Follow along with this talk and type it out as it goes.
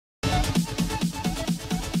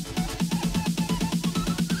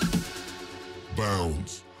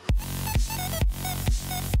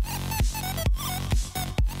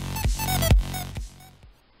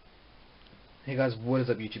Hey guys, what is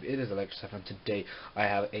up YouTube? It is elgato, and today I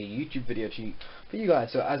have a YouTube video for you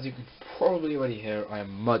guys. So as you can probably already hear, I am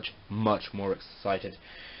much more excited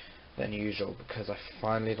than usual because I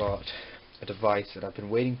finally got a device that I've been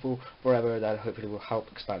waiting for forever that hopefully will help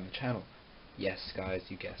expand the channel. Yes guys,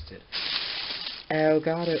 you guessed it.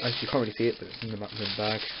 Elgato. Actually, you can't really see it, but it's in the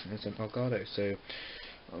bag. It's an Elgato. So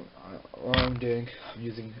what I'm doing, I'm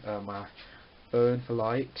using my phone for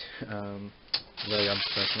light. Very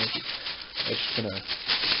unprofessional. I'm just gonna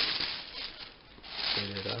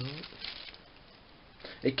get it out.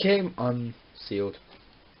 It came unsealed.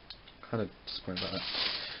 Kind of disappointed about that.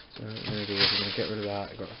 So what I'm gonna do is I'm gonna get rid of that.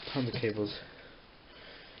 I've got tons of cables,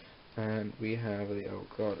 and we have the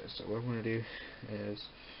Elgato. So what I'm gonna do is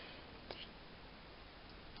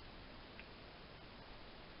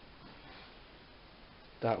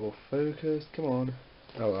that will focus. Come on.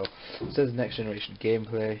 Oh well. It says next generation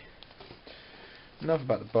gameplay. Enough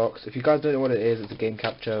about the box. If you guys don't know what it is, it's a game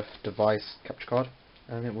capture device, capture card,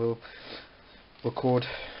 and it will record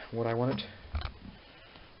what I want it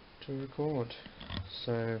to record.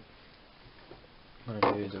 So what I'm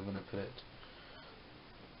going to do is I'm going to put it,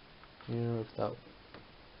 without,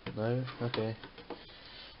 no, okay,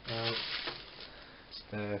 it's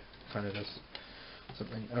there, kind of does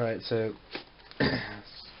something. Alright, so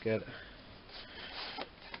let's get,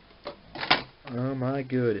 oh my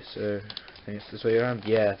goodness, so I think it's this way around.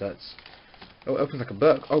 Yeah, that's. Oh, it opens like a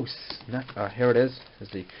book. Oh snap! Here it is. Here's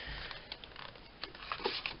the.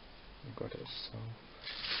 I've got it. So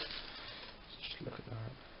just look at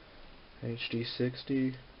that.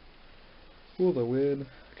 hd60. All the win.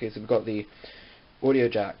 Okay, so we've got the audio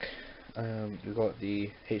jack. We've got the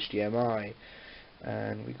HDMI,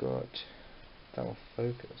 and we got. That will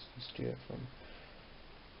focus. Let's do it from.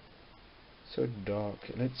 So dark.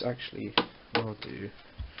 Let's actually. What I'll do.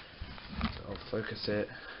 So I'll focus it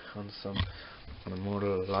on a more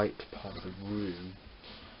light part of the room.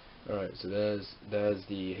 Alright, so there's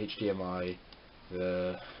the HDMI,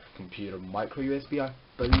 the computer micro USB, I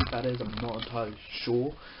believe that is, I'm not entirely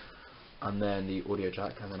sure, and then the audio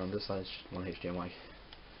jack, and then on this side is just one HDMI.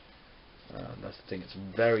 That's the thing, it's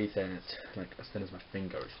very thin, it's like as thin as my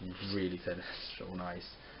finger, it's really thin, it's so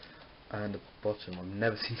nice. And the bottom, I've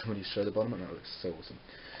never seen somebody show the bottom, and that looks so awesome.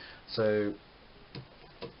 So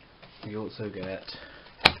we also get,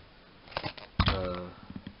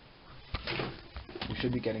 we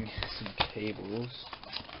should be getting some cables.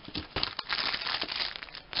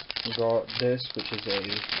 We got this, which is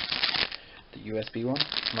the USB one,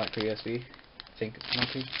 micro USB, I think it's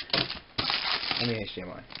micro, and the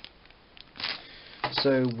HDMI.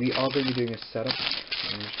 So we are going to be doing a setup.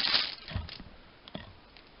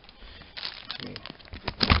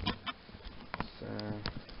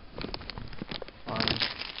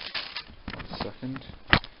 Second.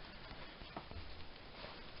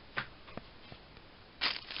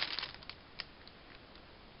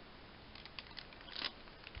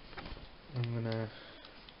 I'm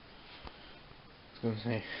gonna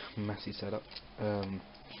say messy setup. I'm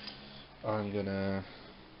gonna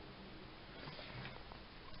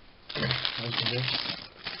open this.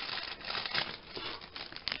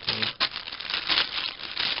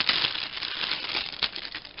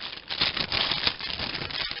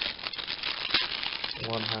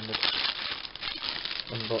 One-handed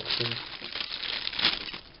unboxing.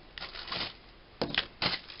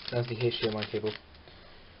 That's the HDMI cable.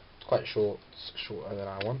 It's quite short. It's shorter than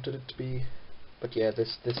I wanted it to be, but yeah,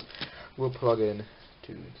 this will plug in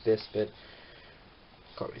to this bit.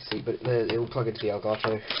 Can't really see, but it will plug into the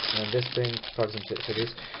Elgato, and this thing plugs into it. So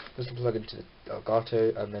this will plug into the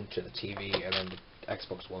Elgato, and then to the TV, and then the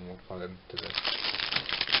Xbox One will plug into the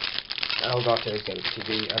Elgato instead of the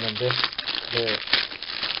TV, and then this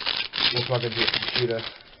will plug into your computer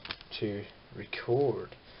to record.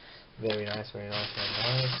 Very nice, very nice, very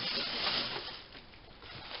nice.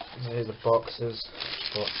 There's the boxes.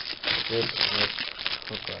 Got this and this.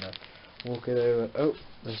 We're gonna walk it over. Oh,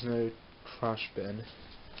 there's no trash bin.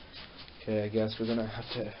 Okay, I guess we're gonna have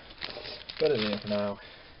to put it in here for now.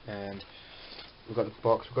 And we've got the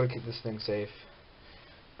box. We've got to keep this thing safe.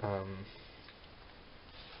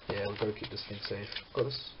 Yeah, we've got to keep this thing safe. Got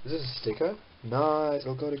this. Is this a sticker? Nice.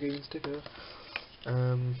 I've got a gaming sticker.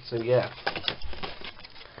 So yeah.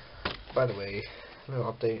 By the way, a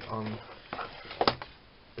little update on.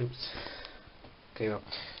 Oops. Okay. Well.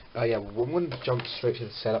 Yeah. We're going to jump straight to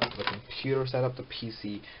the setup, the computer setup, the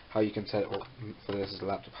PC. How you can set it, or for this is a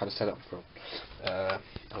laptop. How to set up for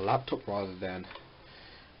a laptop rather than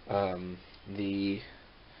So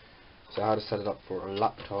how to set it up for a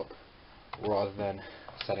laptop rather than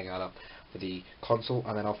setting it up for the console,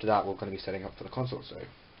 and then after that we're going to be setting up for the console. So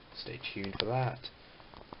stay tuned for that.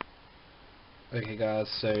 Okay guys,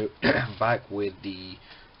 so back with the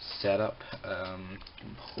setup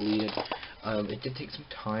completed. It did take some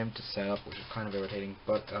time to set up, which is kind of irritating,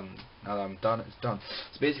 but now that I'm done, it's done.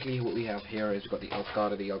 So basically what we have here is we've got the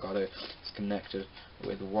elgato. The elgato is connected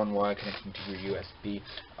with one wire connecting to your USB,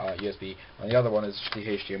 and the other one is the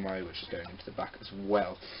HDMI, which is going into the back as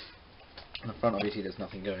well. On the front, obviously, there's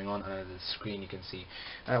nothing going on, and the screen you can see.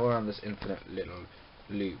 And we're on this infinite little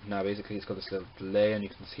loop. Now, basically, it's got this little delay, and you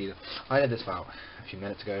can see that I did this about a few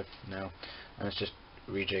minutes ago now, and it's just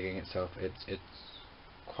rejigging itself. It's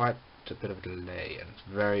quite a bit of a delay, and it's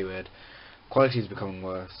very weird. Quality is becoming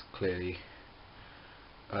worse, clearly.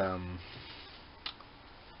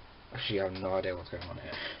 Actually, I have no idea what's going on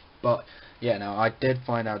here. But yeah, now I did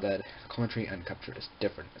find out that commentary and capture is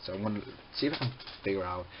different, so I'm going to see if I can figure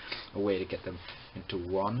out a way to get them into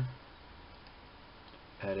one.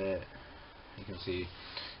 Edit. You can see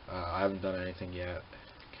I haven't done anything yet.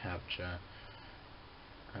 Capture.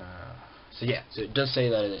 So yeah, so it does say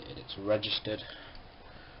that it's registered.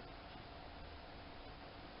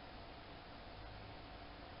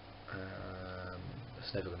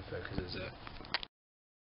 It's never going to focus, is it?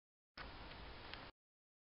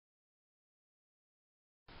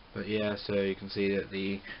 But yeah, so you can see that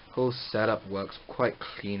the whole setup works quite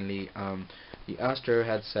cleanly. The Astro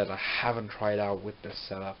headset I haven't tried out with this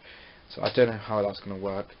setup, so I don't know how that's going to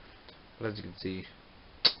work. But as you can see,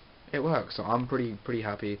 it works. So I'm pretty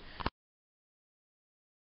happy.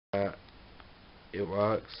 It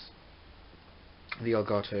works. The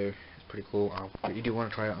Elgato is pretty cool. I really do want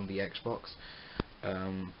to try it on the Xbox.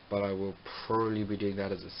 But I will probably be doing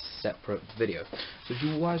that as a separate video. So if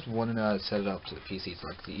you guys want to know how to set it up to the PC, it's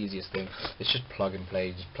like the easiest thing. It's just plug and play.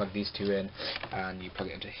 You just plug these two in, and you plug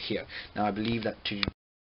it into here. Now I believe that to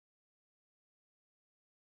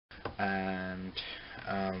and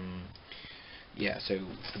yeah. So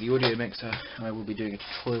for the audio mixer, I will be doing a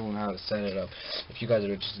tutorial on how to set it up. If you guys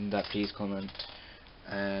are interested in that, please comment.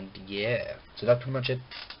 And yeah, so that's pretty much it.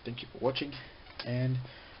 Thank you for watching, and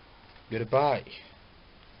goodbye.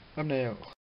 Thumbnail.